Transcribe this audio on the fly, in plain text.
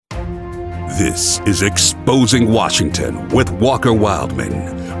This is Exposing Washington with Walker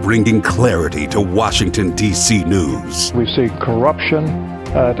Wildman, bringing clarity to Washington, D.C. news. We see corruption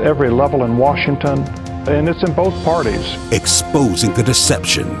at every level in Washington, and it's in both parties. Exposing the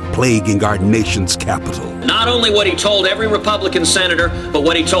deception plaguing our nation's capital. Not only what he told every Republican senator, but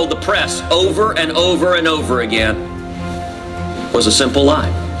what he told the press over and over and over again was a simple lie.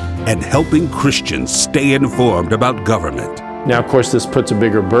 And helping Christians stay informed about government. Now, of course, this puts a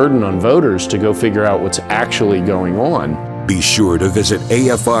bigger burden on voters to go figure out what's actually going on. Be sure to visit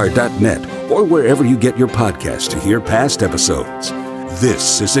afr.net or wherever you get your podcast to hear past episodes.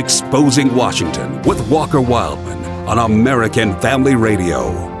 This is Exposing Washington with Walker Wildman on American Family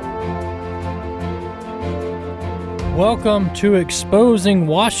Radio. Welcome to Exposing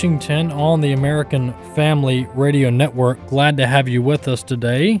Washington on the American Family Radio Network. Glad to have you with us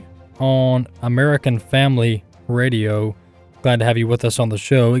today on American Family Radio. Glad to have you with us on the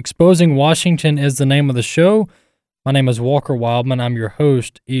show. Exposing Washington is the name of the show. My name is Walker Wildman. I'm your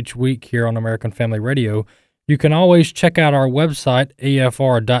host each week here on American Family Radio. You can always check out our website,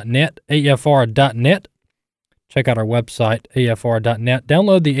 afr.net. Check out our website, afr.net.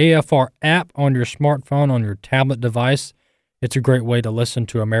 Download the AFR app on your smartphone, on your tablet device. It's a great way to listen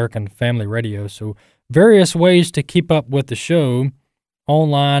to American Family Radio. So various ways to keep up with the show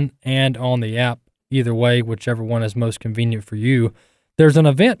online and on the app. Either way, whichever one is most convenient for you. There's an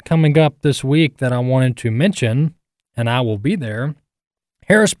event coming up this week that I wanted to mention, and I will be there.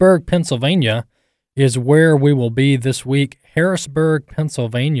 Harrisburg, Pennsylvania is where we will be this week. Harrisburg,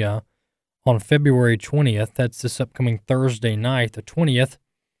 Pennsylvania on February 20th. That's this upcoming Thursday night, the 20th.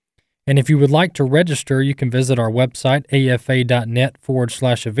 And if you would like to register, you can visit our website,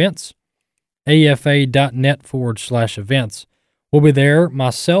 afa.net/events, afa.net/events. We'll be there,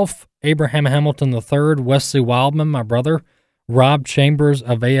 myself, Abraham Hamilton III, Wesley Wildman, my brother, Rob Chambers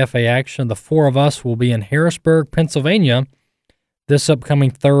of AFA Action. The four of us will be in Harrisburg, Pennsylvania this upcoming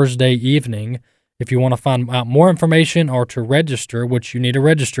Thursday evening. If you want to find out more information or to register, which you need to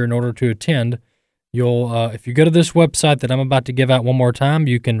register in order to attend, you'll if you go to this website that I'm about to give out one more time,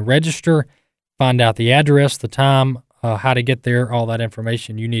 you can register, find out the address, the time, how to get there, all that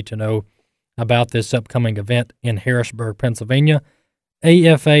information you need to know about this upcoming event in Harrisburg, Pennsylvania.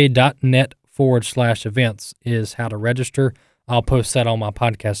 afa.net/events is how to register. I'll post that on my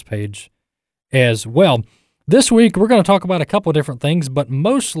podcast page as well. This week, we're going to talk about a couple of different things, but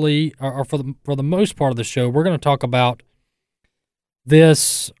mostly, or for the most part of the show, we're going to talk about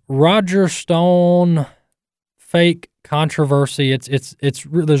this Roger Stone fake controversy.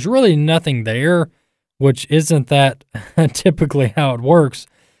 There's really nothing there, which isn't that typically how it works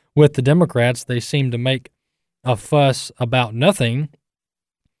with the Democrats. They seem to make a fuss about nothing.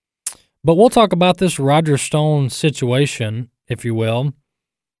 But we'll talk about this Roger Stone situation, if you will,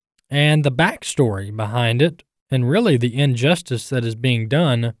 and the backstory behind it, and really the injustice that is being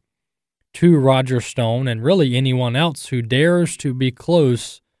done to Roger Stone and really anyone else who dares to be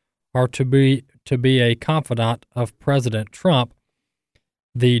close or to be a confidant of President Trump.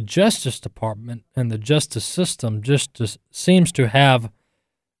 The Justice Department and the justice system just seems to have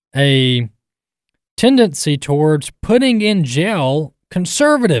a tendency towards putting in jail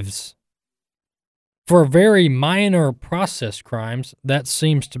conservatives for very minor process crimes. That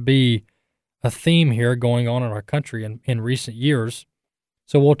seems to be a theme here going on in our country in recent years.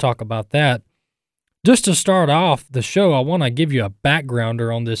 So we'll talk about that. Just to start off the show, I want to give you a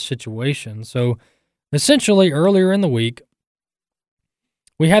backgrounder on this situation. So essentially, earlier in the week,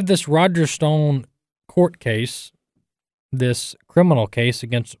 we had this Roger Stone court case, this criminal case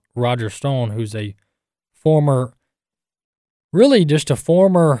against Roger Stone, who's a former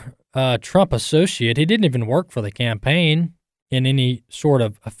Trump associate. He didn't even work for the campaign in any sort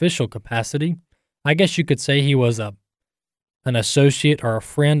of official capacity. I guess you could say he was an associate or a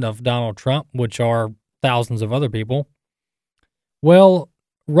friend of Donald Trump, which are thousands of other people. Well,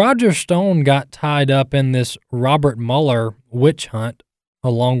 Roger Stone got tied up in this Robert Mueller witch hunt,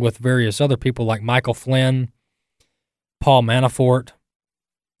 along with various other people like Michael Flynn, Paul Manafort,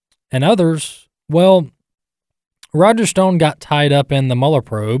 and others. Well, Roger Stone got tied up in the Mueller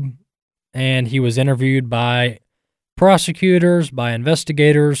probe, and he was interviewed by prosecutors, by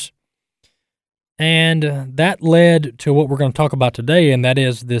investigators, and that led to what we're going to talk about today, and that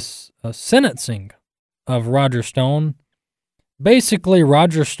is this sentencing of Roger Stone. Basically,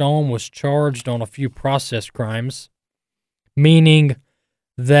 Roger Stone was charged on a few process crimes, meaning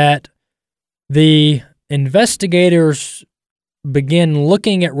that the investigators began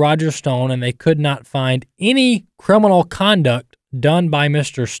looking at Roger Stone and they could not find any criminal conduct done by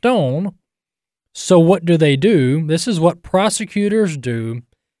Mr. Stone. So what do? This is what prosecutors do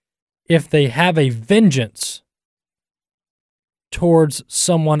if they have a vengeance towards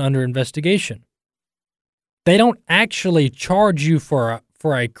someone under investigation. They don't actually charge you for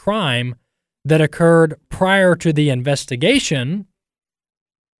a crime that occurred prior to the investigation.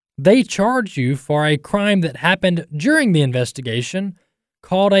 They charge you for a crime that happened during the investigation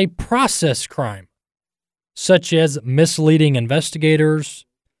called a process crime, such as misleading investigators,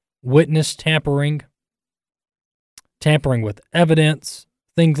 witness tampering, tampering with evidence,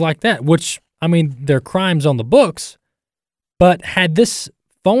 things like that, which, I mean, they're crimes on the books. But had this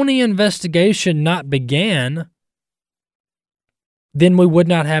phony investigation not began, then we would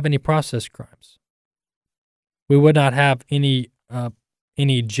not have any process crimes. We would not have any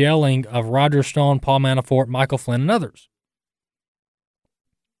jailing of Roger Stone, Paul Manafort, Michael Flynn, and others.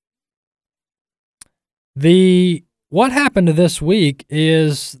 What happened this week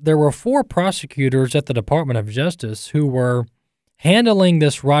is there were 4 prosecutors at the Department of Justice who were handling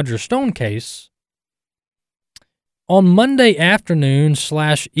this Roger Stone case. On Monday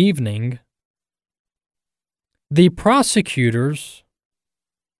afternoon/evening, the prosecutors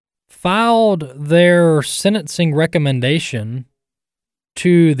filed their sentencing recommendation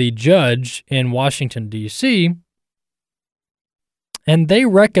to the judge in Washington, D.C., and they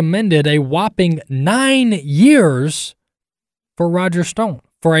recommended a whopping 9 years for Roger Stone.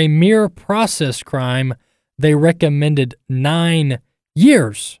 For a mere process crime, they recommended 9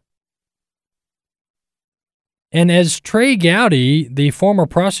 years. And as Trey Gowdy, the former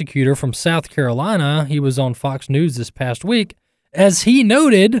prosecutor from South Carolina, he was on Fox News this past week, as he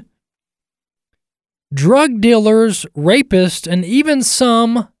noted, drug dealers, rapists, and even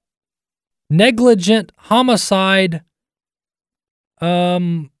some negligent homicide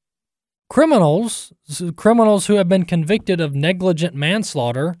criminals who have been convicted of negligent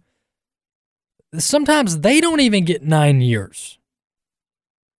manslaughter, sometimes they don't even get 9 years.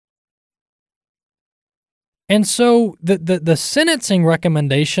 And so the sentencing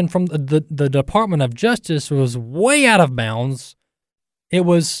recommendation from the Department of Justice was way out of bounds. It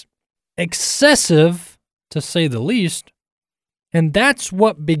was excessive, to say the least, and that's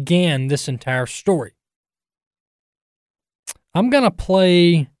what began this entire story. I'm going to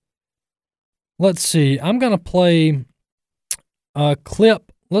play a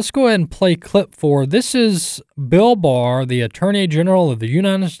clip. Let's go ahead and play clip 4. This is Bill Barr, the Attorney General of the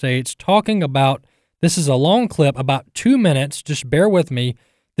United States, talking about, this is a long clip, about 2 minutes, just bear with me.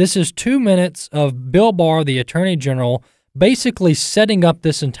 This is 2 minutes of Bill Barr, the Attorney General, basically setting up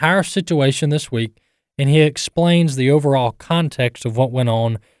this entire situation this week, and he explains the overall context of what went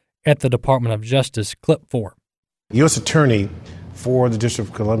on at the Department of Justice. Clip 4. U.S. Attorney for the District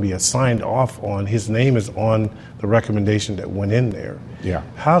of Columbia signed off on, his name is on the recommendation that went in there. Yeah.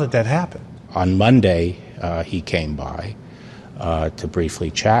 How did that happen? On Monday, he came by to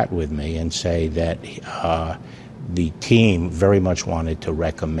briefly chat with me and say that the team very much wanted to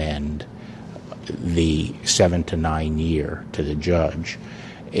recommend the 7 to 9 year to the judge,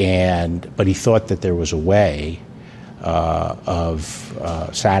 but he thought that there was a way of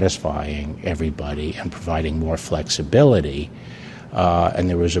satisfying everybody and providing more flexibility, and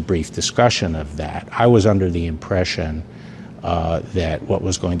there was a brief discussion of that. I was under the impression that what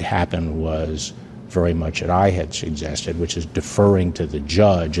was going to happen was very much what I had suggested, which is deferring to the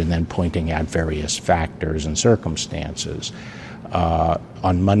judge and then pointing out various factors and circumstances.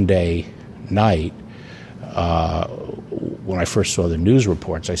 On Monday night, when I first saw the news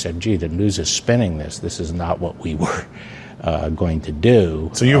reports, I said, gee, the news is spinning this. This is not what we were going to do.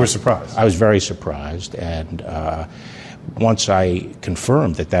 So you were surprised? I was very surprised. And once I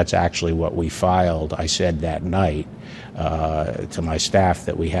confirmed that that's actually what we filed, I said that night to my staff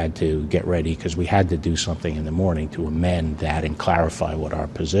that we had to get ready because we had to do something in the morning to amend that and clarify what our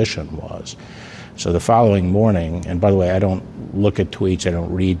position was. So the following morning, and by the way, I don't look at tweets, I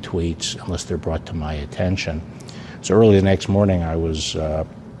don't read tweets unless they're brought to my attention. So early the next morning, I was,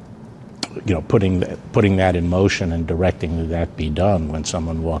 putting that in motion and directing that be done when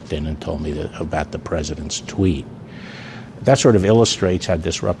someone walked in and told me about the president's tweet. That sort of illustrates how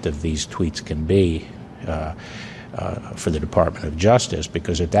disruptive these tweets can be for the Department of Justice,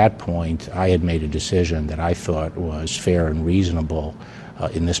 because at that point, I had made a decision that I thought was fair and reasonable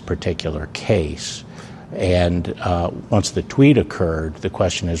in this particular case. And once the tweet occurred, the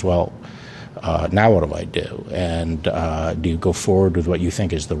question is, well, now what do I do? And do you go forward with what you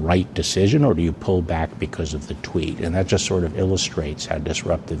think is the right decision, or do you pull back because of the tweet? And that just sort of illustrates how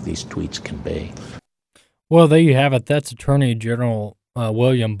disruptive these tweets can be. Well, there you have it. That's Attorney General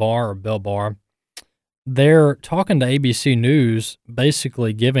William Barr, or Bill Barr. They're talking to ABC News,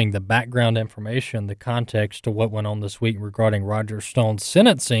 basically giving the background information, the context to what went on this week regarding Roger Stone's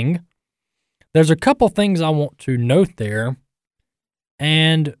sentencing. there's a couple things I want to note there.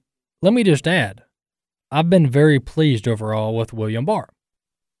 And let me just add, I've been very pleased overall with William Barr.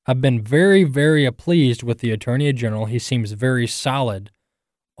 I've been very, very pleased with the Attorney General. He seems very solid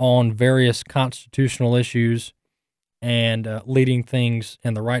on various constitutional issues and leading things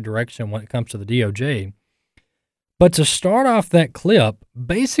in the right direction when it comes to the DOJ. But to start off that clip,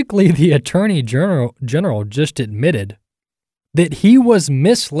 basically the Attorney General just admitted that he was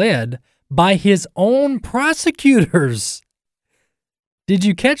misled by his own prosecutors. Did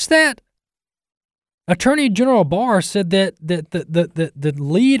you catch that? Attorney General Barr said that the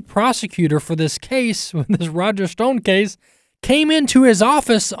lead prosecutor for this case, this Roger Stone case, came into his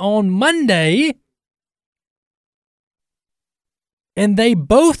office on Monday, and they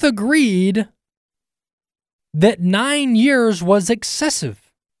both agreed that 9 years was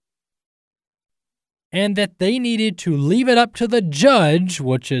excessive and that they needed to leave it up to the judge,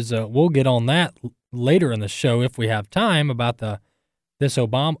 which is, we'll get on that later in the show if we have time, about this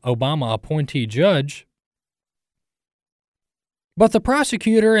Obama appointee judge. But the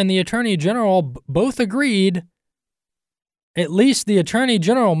prosecutor and the Attorney General both agreed, at least the Attorney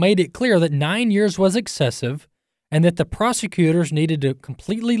General made it clear that 9 years was excessive and that the prosecutors needed to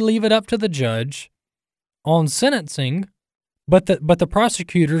completely leave it up to the judge on sentencing, but the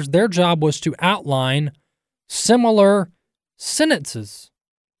prosecutors, their job was to outline similar sentences,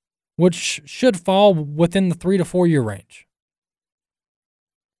 which should fall within the 3 to 4 year range.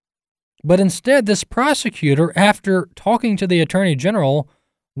 But instead, this prosecutor, after talking to the Attorney General,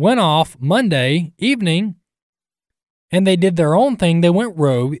 went off Monday evening, and they did their own thing. They went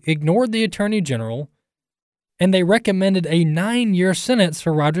rogue, ignored the Attorney General, and they recommended a 9-year sentence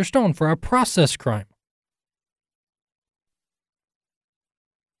for Roger Stone for a process crime.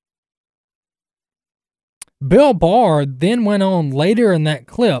 Bill Barr then went on later in that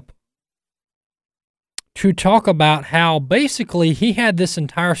clip to talk about how basically he had this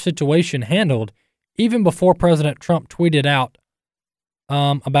entire situation handled even before President Trump tweeted out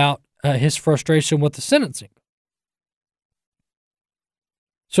about his frustration with the sentencing.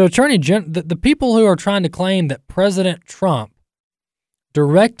 So the people who are trying to claim that President Trump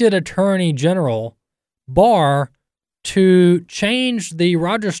directed Attorney General Barr to change the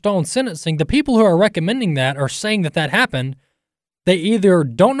Roger Stone sentencing, the people who are recommending that are saying that happened. They either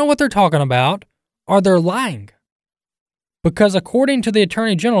don't know what they're talking about or they're lying. Because according to the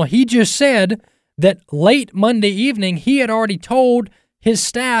Attorney General, he just said that late Monday evening, he had already told his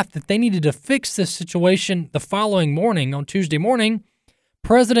staff that they needed to fix this situation the following morning, on Tuesday morning.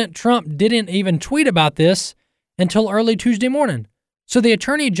 President Trump didn't even tweet about this until early Tuesday morning. So the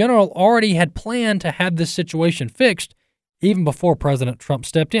Attorney General already had planned to have this situation fixed even before President Trump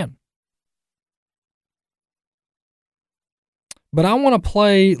stepped in. But I want to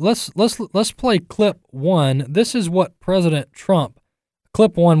play, let's play clip one. This is what President Trump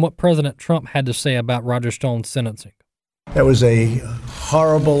had to say about Roger Stone's sentencing. That was a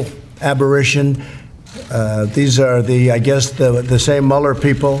horrible aberration. These are the same Mueller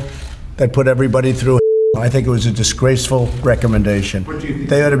people that put everybody through. I think it was a disgraceful recommendation.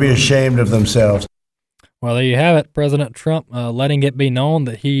 They ought to be ashamed of themselves. Well, there you have it. President Trump letting it be known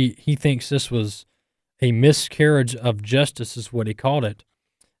that he thinks this was a miscarriage of justice, is what he called it,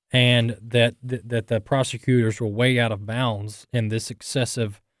 and that the prosecutors were way out of bounds in this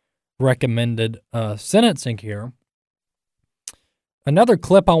excessive recommended sentencing here. Another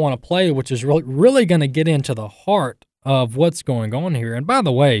clip I want to play, which is really going to get into the heart of what's going on here. And by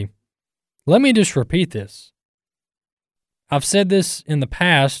the way, let me just repeat this. I've said this in the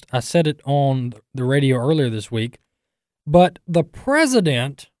past. I said it on the radio earlier this week. But the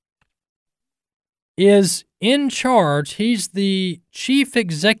president is in charge. He's the chief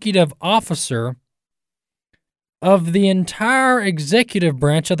executive officer of the entire executive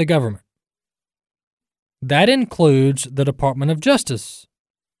branch of the government. That includes the Department of Justice.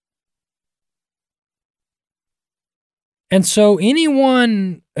 And so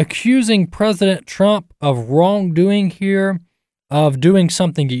anyone accusing President Trump of wrongdoing here, of doing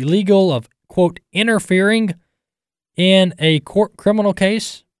something illegal, of, quote, interfering in a court criminal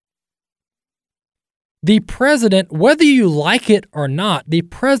case, the president, whether you like it or not, the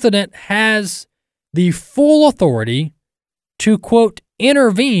president has the full authority to, quote,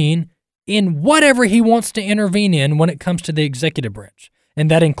 intervene in whatever he wants to intervene in when it comes to the executive branch. And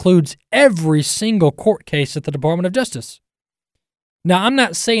that includes every single court case at the Department of Justice. Now, I'm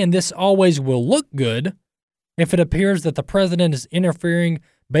not saying this always will look good if it appears that the president is interfering,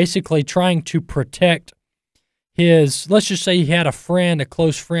 basically trying to protect his, let's just say he had a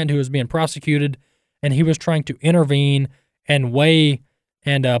close friend who was being prosecuted, and he was trying to intervene and weigh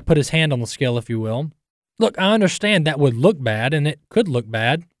and put his hand on the scale, if you will. Look, I understand that would look bad, and it could look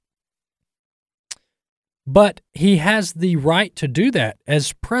bad. But he has the right to do that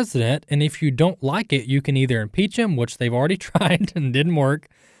as president, and if you don't like it, you can either impeach him, which they've already tried and didn't work,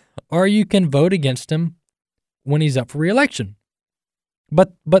 or you can vote against him when he's up for re-election.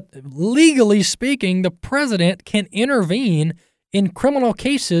 But legally speaking, the president can intervene in criminal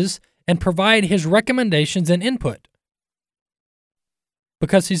cases and provide his recommendations and input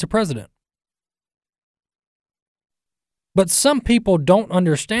because he's a president. But some people don't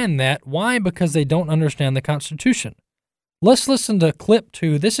understand that. Why? Because they don't understand the Constitution. Let's listen to clip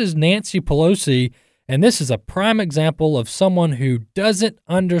 2. This is Nancy Pelosi, and this is a prime example of someone who doesn't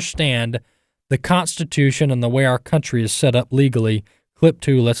understand the Constitution and the way our country is set up legally. Clip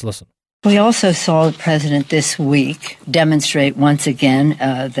 2, let's listen. We also saw the president this week demonstrate once again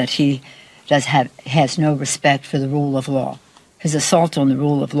that he has no respect for the rule of law. His assault on the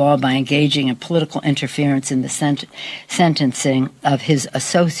rule of law by engaging in political interference in the sentencing of his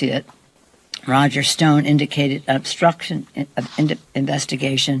associate, Roger Stone, indicated an obstruction of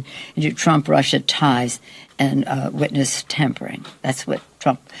investigation into Trump-Russia ties and witness tampering. That's what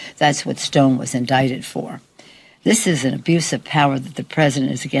Stone was indicted for. This is an abuse of power that the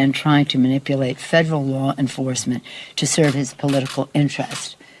president is again trying to manipulate federal law enforcement to serve his political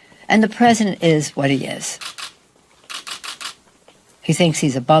interest. And the president is what he is. He thinks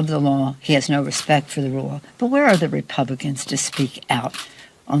he's above the law. He has no respect for the rule. But where are the Republicans to speak out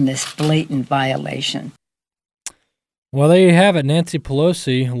on this blatant violation? Well, there you have it. Nancy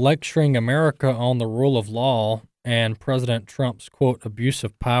Pelosi lecturing America on the rule of law and President Trump's, quote, abuse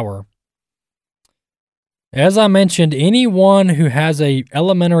of power. As I mentioned, anyone who has a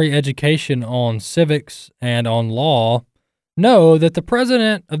elementary education on civics and on law know that the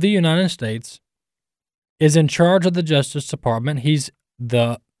President of the United States is in charge of the Justice Department. He's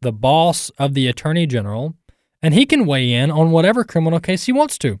the boss of the Attorney General, and he can weigh in on whatever criminal case he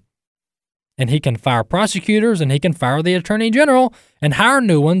wants to. And he can fire prosecutors, and he can fire the Attorney General and hire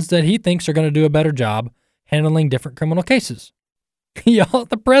new ones that he thinks are going to do a better job handling different criminal cases.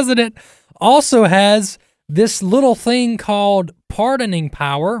 The president also has this little thing called pardoning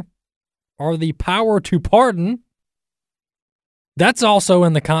power, or the power to pardon. That's also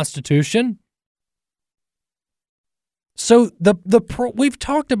in the Constitution. So we've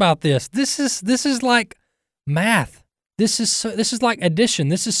talked about this. This is like math. This is like addition.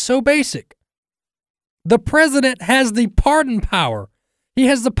 This is so basic. The president has the pardon power. He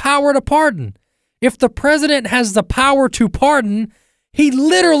has the power to pardon. If the president has the power to pardon, he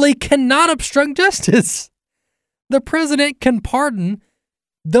literally cannot obstruct justice. The president can pardon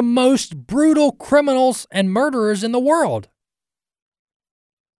the most brutal criminals and murderers in the world.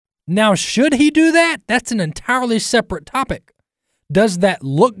 Now, should he do that? That's an entirely separate topic. Does that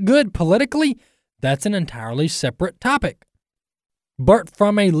look good politically? That's an entirely separate topic. But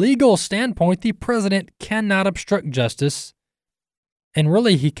from a legal standpoint, the president cannot obstruct justice, and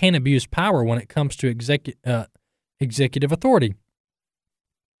really he can't abuse power when it comes to executive authority.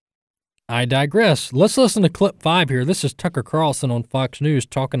 I digress. Let's listen to clip 5 here. This is Tucker Carlson on Fox News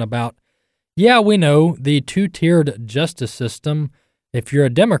talking about, we know the two-tiered justice system. If you're a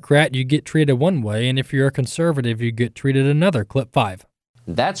Democrat, you get treated one way, and if you're a conservative, you get treated another. Clip 5.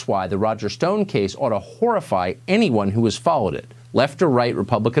 That's why the Roger Stone case ought to horrify anyone who has followed it. Left or right,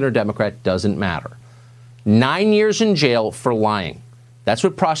 Republican or Democrat, doesn't matter. 9 years in jail for lying. That's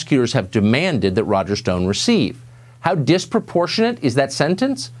what prosecutors have demanded that Roger Stone receive. How disproportionate is that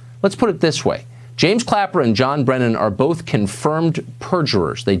sentence? Let's put it this way. James Clapper and John Brennan are both confirmed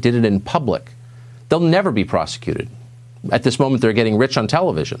perjurers. They did it in public. They'll never be prosecuted. At this moment, they're getting rich on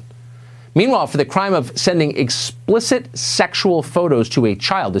television. Meanwhile, for the crime of sending explicit sexual photos to a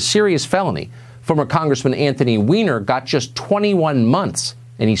child, a serious felony, former Congressman Anthony Weiner got just 21 months,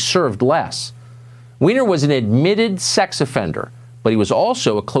 and he served less. Weiner was an admitted sex offender, but he was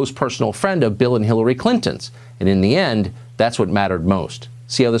also a close personal friend of Bill and Hillary Clinton's. And in the end, that's what mattered most.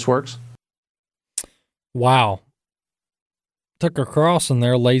 See how this works? Wow. Tucker Carlson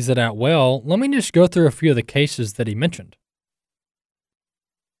there lays it out well. Let me just go through a few of the cases that he mentioned.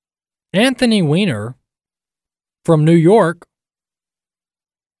 Anthony Weiner from New York,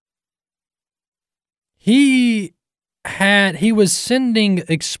 he was sending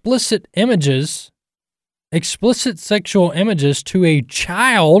explicit sexual images to a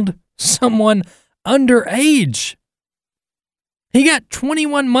child, someone underage. He got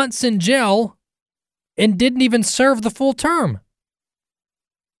 21 months in jail and didn't even serve the full term.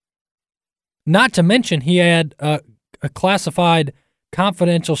 Not to mention he had a classified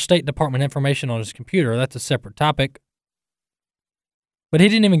confidential State Department information on his computer. That's a separate topic. but he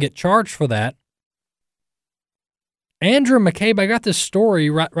didn't even get charged for that. Andrew McCabe, I got this story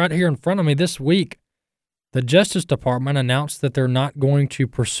right here in front of me this week. The Justice Department announced that they're not going to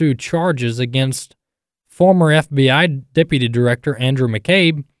pursue charges against former FBI Deputy Director Andrew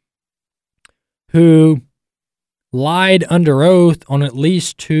McCabe, who lied under oath on at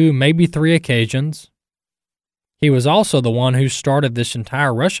least 2, maybe 3 occasions. He was also the one who started this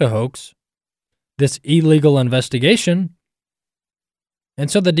entire Russia hoax, this illegal investigation.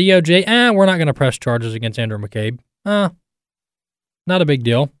 And so the DOJ, we're not going to press charges against Andrew McCabe. Not a big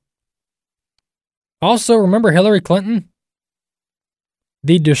deal. Also, remember Hillary Clinton?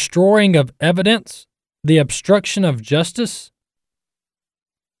 The destroying of evidence, the obstruction of justice,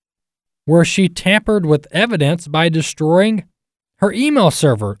 where she tampered with evidence by destroying her email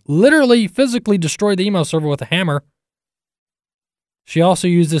server. Literally, physically destroyed the email server with a hammer. She also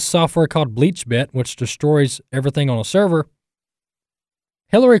used this software called BleachBit, which destroys everything on a server.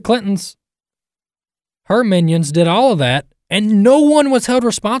 Hillary Clinton's, her minions did all of that, and no one was held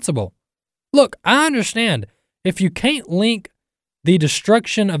responsible. Look, I understand. If you can't link the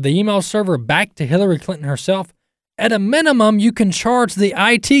destruction of the email server back to Hillary Clinton herself, at a minimum, you can charge the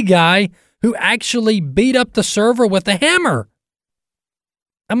IT guy who actually beat up the server with a hammer.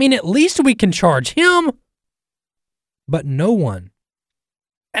 I mean, at least we can charge him. But no one,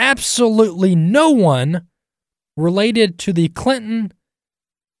 absolutely no one related to the Clinton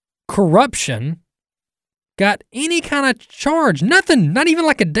corruption got any kind of charge. Nothing. Not even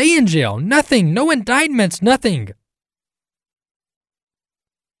like a day in jail. Nothing. No indictments. Nothing.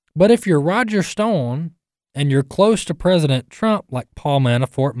 But if you're Roger Stone and you're close to President Trump, like Paul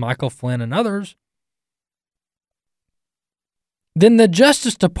Manafort, Michael Flynn, and others, then the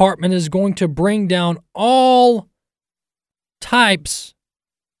Justice Department is going to bring down all types.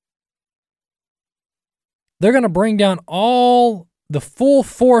 They're going to bring down all the full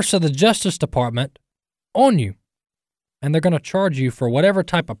force of the Justice Department on you. And they're going to charge you for whatever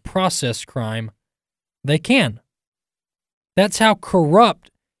type of process crime they can. That's how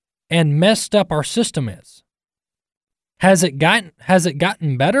corrupt and messed up our system is. Has it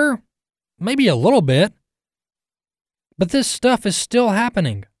gotten better? Maybe a little bit. But this stuff is still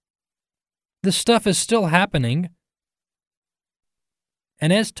happening. This stuff is still happening.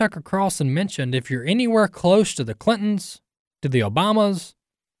 And as Tucker Carlson mentioned, if you're anywhere close to the Clintons, to the Obamas,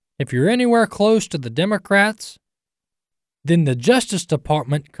 if you're anywhere close to the Democrats, then the Justice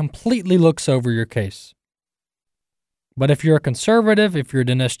Department completely looks over your case. But if you're a conservative, if you're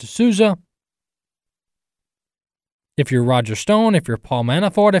Dinesh D'Souza, if you're Roger Stone, if you're Paul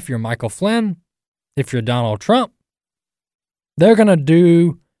Manafort, if you're Michael Flynn, if you're Donald Trump, they're going to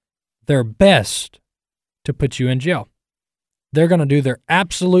do their best to put you in jail. They're going to do their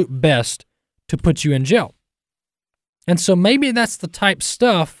absolute best to put you in jail. And so maybe that's the type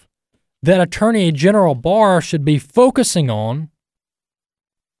stuff that Attorney General Barr should be focusing on.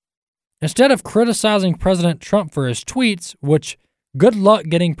 Instead of criticizing President Trump for his tweets, which good luck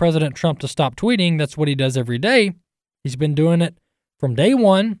getting President Trump to stop tweeting. That's what he does every day. He's been doing it from day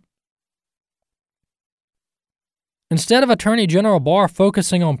one. Instead of Attorney General Barr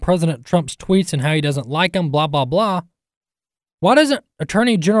focusing on President Trump's tweets and how he doesn't like them, blah, blah, blah, why doesn't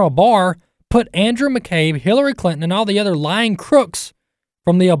Attorney General Barr put Andrew McCabe, Hillary Clinton, and all the other lying crooks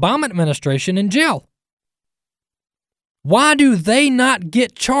from the Obama administration in jail? Why do they not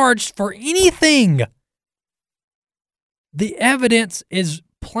get charged for anything? The evidence is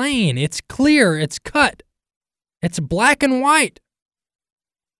plain, it's clear, it's cut, it's black and white.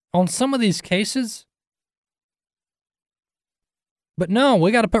 On some of these cases, but no,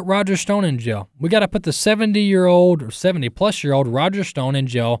 we got to put Roger Stone in jail. We got to put the 70-year-old or 70-plus-year-old Roger Stone in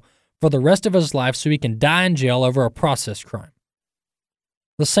jail for the rest of his life so he can die in jail over a process crime.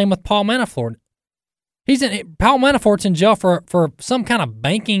 The same with Paul Manafort. Paul Manafort's in jail for some kind of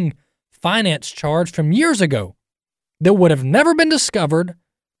banking finance charge from years ago that would have never been discovered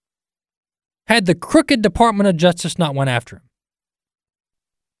had the crooked Department of Justice not went after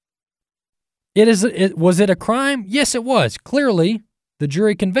him. Was it a crime? Yes, it was. Clearly, the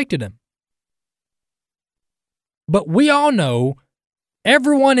jury convicted him. But we all know,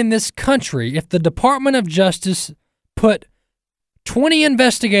 everyone in this country, if the Department of Justice put 20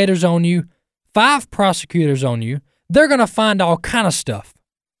 investigators on you, 5 prosecutors on you, they're going to find all kind of stuff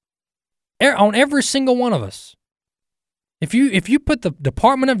on every single one of us. If you put the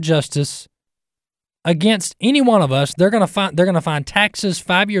Department of Justice against any one of us, they're going to find taxes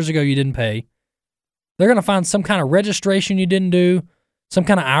 5 years ago you didn't pay. They're going to find some kind of registration you didn't do, some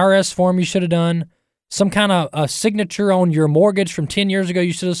kind of IRS form you should have done, some kind of a signature on your mortgage from 10 years ago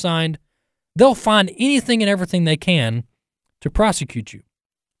you should have signed. They'll find anything and everything they can to prosecute you.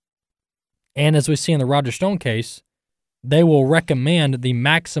 And as we see in the Roger Stone case, they will recommend the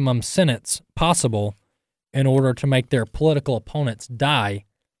maximum sentence possible in order to make their political opponents die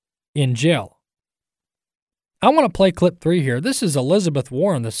in jail. I want to play clip 3 here. This is Elizabeth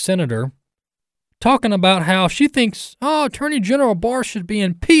Warren, the senator, talking about how she thinks, Attorney General Barr should be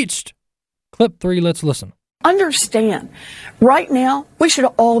impeached. Clip 3, let's listen. Understand, right now, we should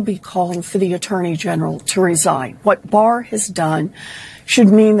all be calling for the Attorney General to resign. What Barr has done should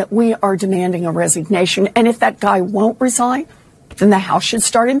mean that we are demanding a resignation. And if that guy won't resign, then the House should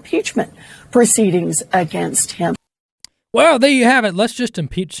start impeachment proceedings against him. Well, there you have it. Let's just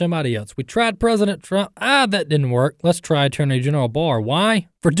impeach somebody else. We tried President Trump. That didn't work. Let's try Attorney General Barr. Why?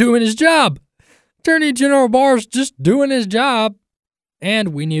 For doing his job. Attorney General Barr's just doing his job, and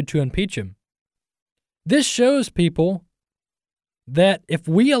we need to impeach him. This shows people that if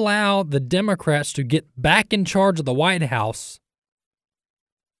we allow the Democrats to get back in charge of the White House,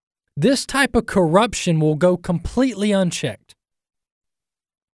 this type of corruption will go completely unchecked.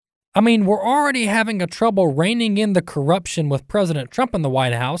 I mean, we're already having a trouble reining in the corruption with President Trump in the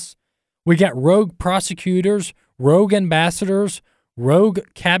White House. We got rogue prosecutors, rogue ambassadors, rogue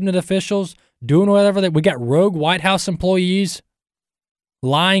cabinet officials doing whatever we got rogue White House employees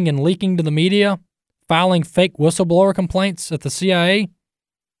lying and leaking to the media, filing fake whistleblower complaints at the CIA.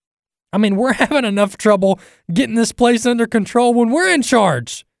 I mean, we're having enough trouble getting this place under control when we're in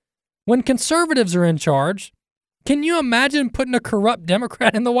charge. When conservatives are in charge, can you imagine putting a corrupt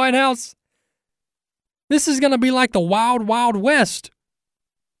Democrat in the White House? This is going to be like the wild, wild west.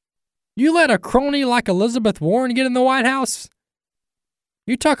 You let a crony like Elizabeth Warren get in the White House?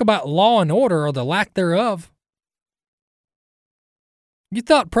 You talk about law and order or the lack thereof. You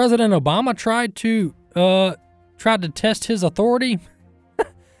thought President Obama tried to test his authority?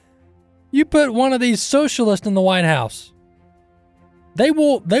 You put one of these socialists in the White House. They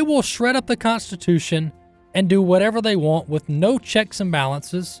will shred up the Constitution and do whatever they want with no checks and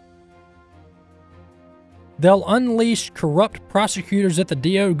balances. They'll unleash corrupt prosecutors at the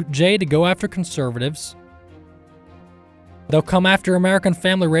DOJ to go after conservatives. They'll come after American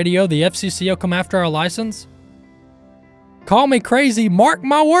Family Radio. The FCC will come after our license. Call me crazy, mark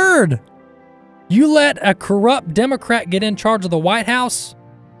my word. You let a corrupt Democrat get in charge of the White House,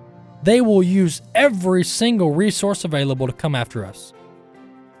 they will use every single resource available to come after us.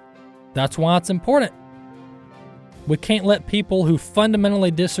 That's why it's important. We can't let people who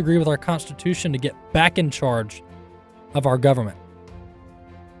fundamentally disagree with our Constitution to get back in charge of our government.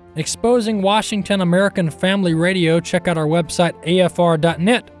 Exposing Washington, American Family Radio. Check out our website,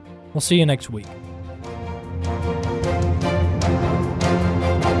 afr.net. We'll see you next week.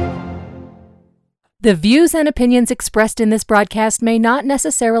 The views and opinions expressed in this broadcast may not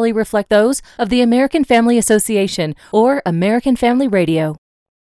necessarily reflect those of the American Family Association or American Family Radio.